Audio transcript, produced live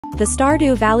The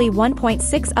Stardew Valley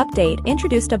 1.6 update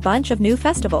introduced a bunch of new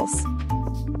festivals.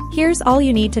 Here's all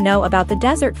you need to know about the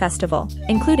Desert Festival,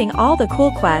 including all the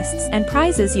cool quests and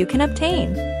prizes you can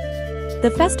obtain.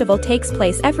 The festival takes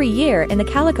place every year in the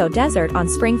Calico Desert on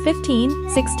spring 15,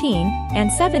 16,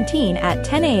 and 17 at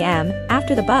 10 a.m.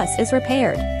 after the bus is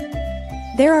repaired.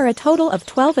 There are a total of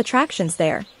 12 attractions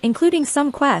there, including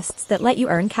some quests that let you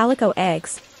earn calico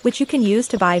eggs, which you can use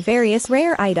to buy various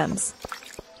rare items.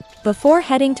 Before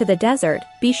heading to the desert,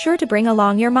 be sure to bring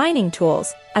along your mining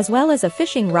tools, as well as a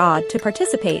fishing rod to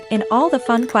participate in all the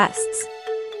fun quests.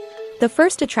 The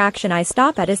first attraction I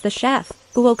stop at is the chef,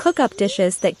 who will cook up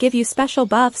dishes that give you special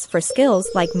buffs for skills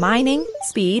like mining,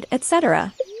 speed,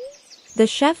 etc. The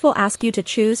chef will ask you to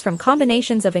choose from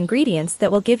combinations of ingredients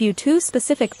that will give you 2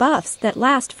 specific buffs that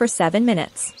last for 7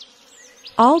 minutes.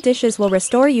 All dishes will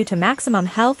restore you to maximum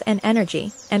health and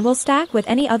energy, and will stack with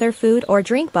any other food or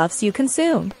drink buffs you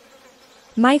consume.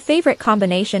 My favorite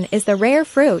combination is the rare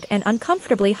fruit and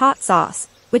uncomfortably hot sauce,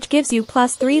 which gives you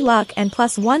 +3 luck and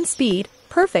 +1 speed,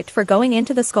 perfect for going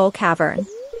into the Skull Cavern.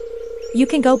 You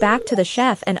can go back to the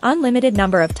chef an unlimited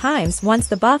number of times once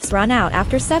the buffs run out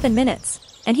after 7 minutes,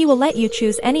 and he will let you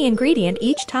choose any ingredient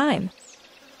each time.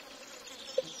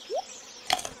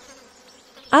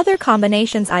 Other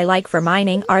combinations I like for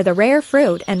mining are the rare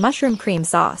fruit and mushroom cream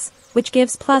sauce, which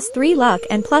gives +3 luck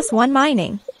and +1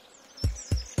 mining.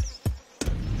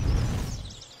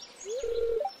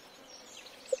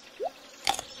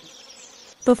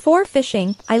 Before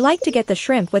fishing, I like to get the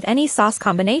shrimp with any sauce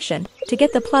combination, to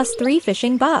get the +3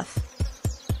 fishing buff.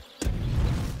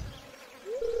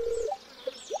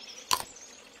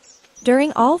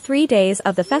 During all 3 days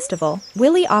of the festival,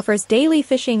 Willy offers daily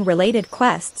fishing-related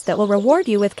quests that will reward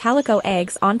you with calico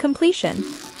eggs on completion.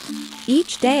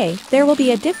 Each day, there will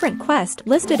be a different quest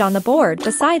listed on the board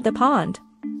beside the pond.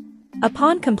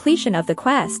 Upon completion of the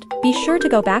quest, be sure to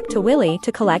go back to Willy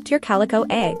to collect your calico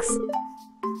eggs.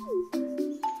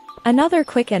 Another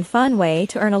quick and fun way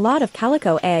to earn a lot of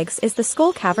calico eggs is the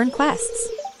Skull Cavern quests.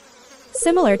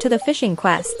 Similar to the fishing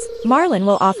quests, Marlin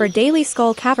will offer daily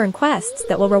Skull Cavern quests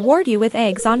that will reward you with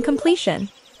eggs on completion.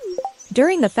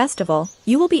 During the festival,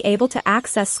 you will be able to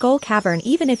access Skull Cavern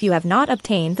even if you have not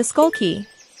obtained the Skull Key.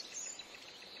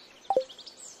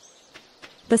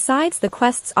 Besides the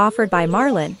quests offered by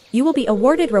Marlin, you will be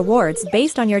awarded rewards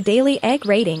based on your daily egg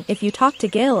rating if you talk to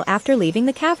Gil after leaving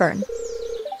the cavern.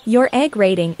 Your egg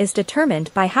rating is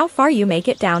determined by how far you make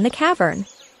it down the cavern.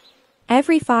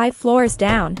 Every 5 floors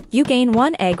down, you gain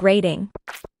 1 egg rating.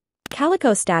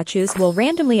 Calico statues will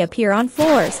randomly appear on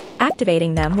floors,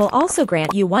 activating them will also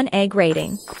grant you 1 egg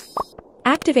rating.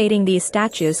 Activating these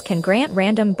statues can grant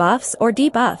random buffs or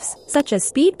debuffs, such as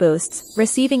speed boosts,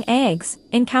 receiving eggs,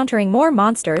 encountering more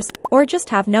monsters, or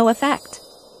just have no effect.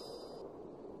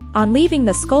 On leaving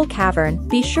the Skull Cavern,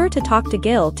 be sure to talk to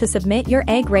Gil to submit your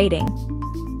egg rating.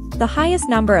 The highest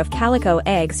number of calico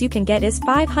eggs you can get is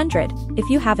 500, if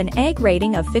you have an egg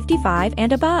rating of 55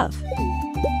 and above.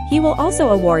 He will also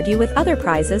award you with other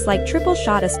prizes like triple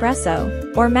shot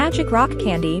espresso, or magic rock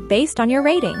candy based on your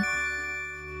rating.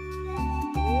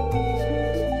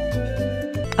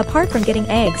 Apart from getting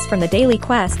eggs from the daily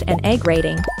quest and egg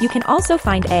rating, you can also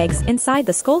find eggs inside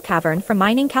the Skull Cavern from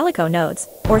mining calico nodes,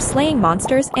 or slaying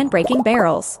monsters and breaking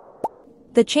barrels.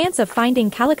 The chance of finding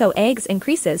calico eggs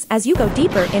increases as you go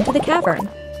deeper into the cavern.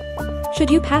 Should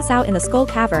you pass out in the Skull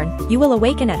Cavern, you will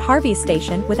awaken at Harvey's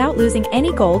station without losing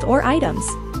any gold or items.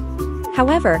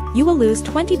 However, you will lose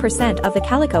 20% of the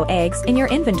calico eggs in your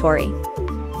inventory.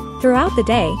 Throughout the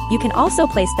day, you can also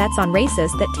place bets on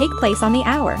races that take place on the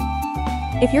hour.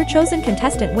 If your chosen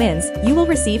contestant wins, you will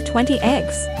receive 20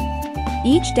 eggs.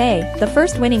 Each day, the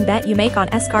first winning bet you make on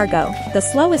escargot, the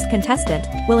slowest contestant,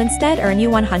 will instead earn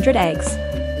you 100 eggs.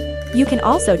 You can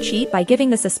also cheat by giving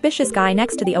the suspicious guy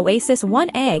next to the oasis 1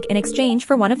 egg in exchange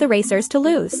for one of the racers to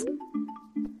lose.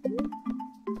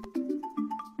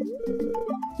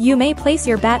 You may place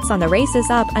your bets on the races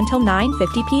up until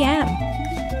 9:50 p.m.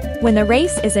 When the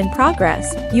race is in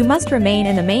progress, you must remain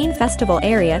in the main festival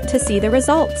area to see the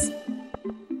results.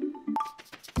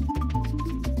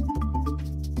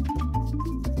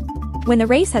 When the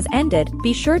race has ended,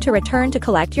 be sure to return to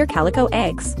collect your calico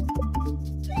eggs.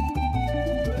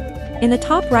 In the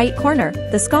top right corner,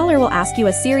 the scholar will ask you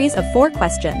a series of 4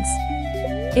 questions.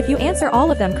 If you answer all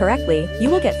of them correctly,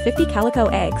 you will get 50 calico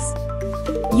eggs.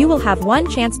 You will have 1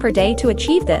 chance per day to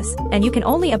achieve this, and you can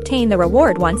only obtain the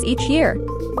reward once each year.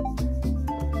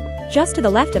 Just to the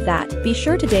left of that, be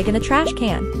sure to dig in the trash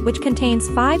can, which contains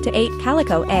 5 to 8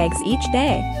 calico eggs each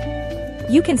day.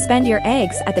 You can spend your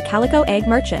eggs at the Calico Egg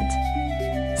Merchant.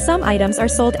 Some items are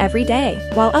sold every day,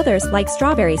 while others like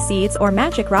strawberry seeds or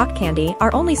magic rock candy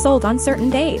are only sold on certain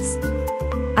days.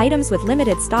 Items with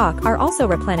limited stock are also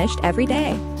replenished every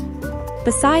day.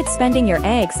 Besides spending your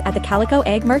eggs at the Calico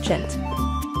Egg Merchant,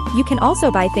 you can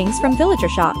also buy things from villager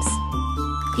shops.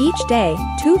 Each day,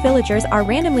 2 villagers are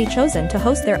randomly chosen to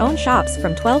host their own shops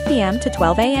from 12 p.m. to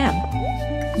 12 a.m.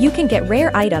 You can get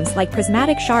rare items like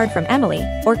Prismatic Shard from Emily,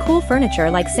 or cool furniture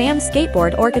like Sam's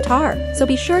skateboard or guitar, so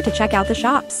be sure to check out the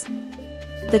shops.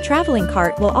 The traveling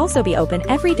cart will also be open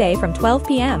every day from 12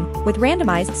 p.m., with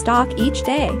randomized stock each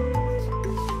day.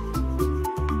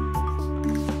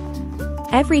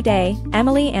 Every day,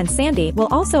 Emily and Sandy will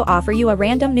also offer you a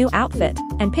random new outfit,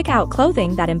 and pick out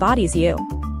clothing that embodies you.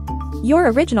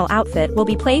 Your original outfit will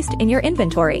be placed in your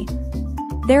inventory.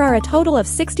 There are a total of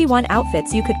 61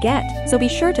 outfits you could get, so be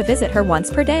sure to visit her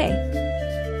once per day.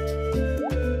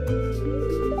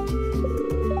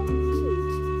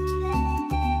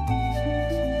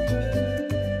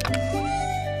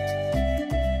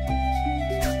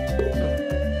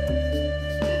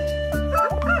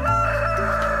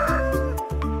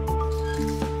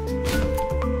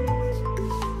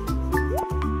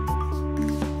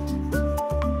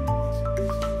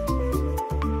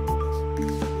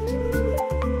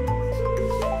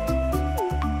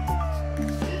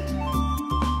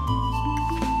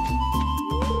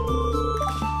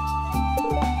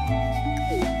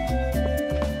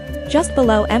 Just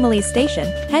below Emily's station,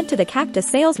 head to the Cactus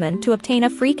Salesman to obtain a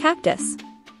free cactus.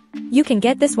 You can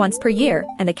get this once per year,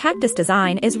 and the cactus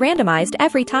design is randomized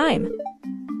every time.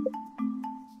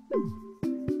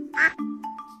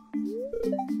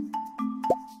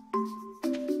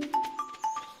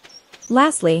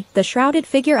 Lastly, the Shrouded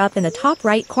Figure up in the top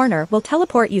right corner will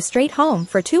teleport you straight home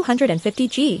for 250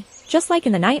 G, just like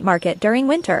in the night market during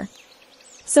winter.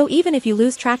 So even if you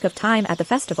lose track of time at the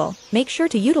festival, make sure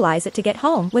to utilize it to get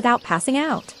home without passing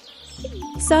out.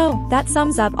 So, that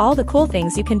sums up all the cool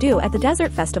things you can do at the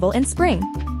Desert Festival in spring.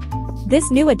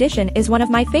 This new addition is one of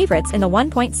my favorites in the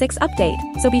 1.6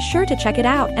 update, so be sure to check it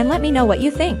out and let me know what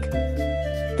you think.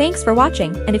 Thanks for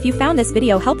watching, and if you found this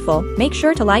video helpful, make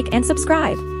sure to like and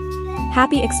subscribe.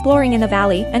 Happy exploring in the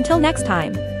valley, until next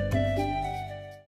time.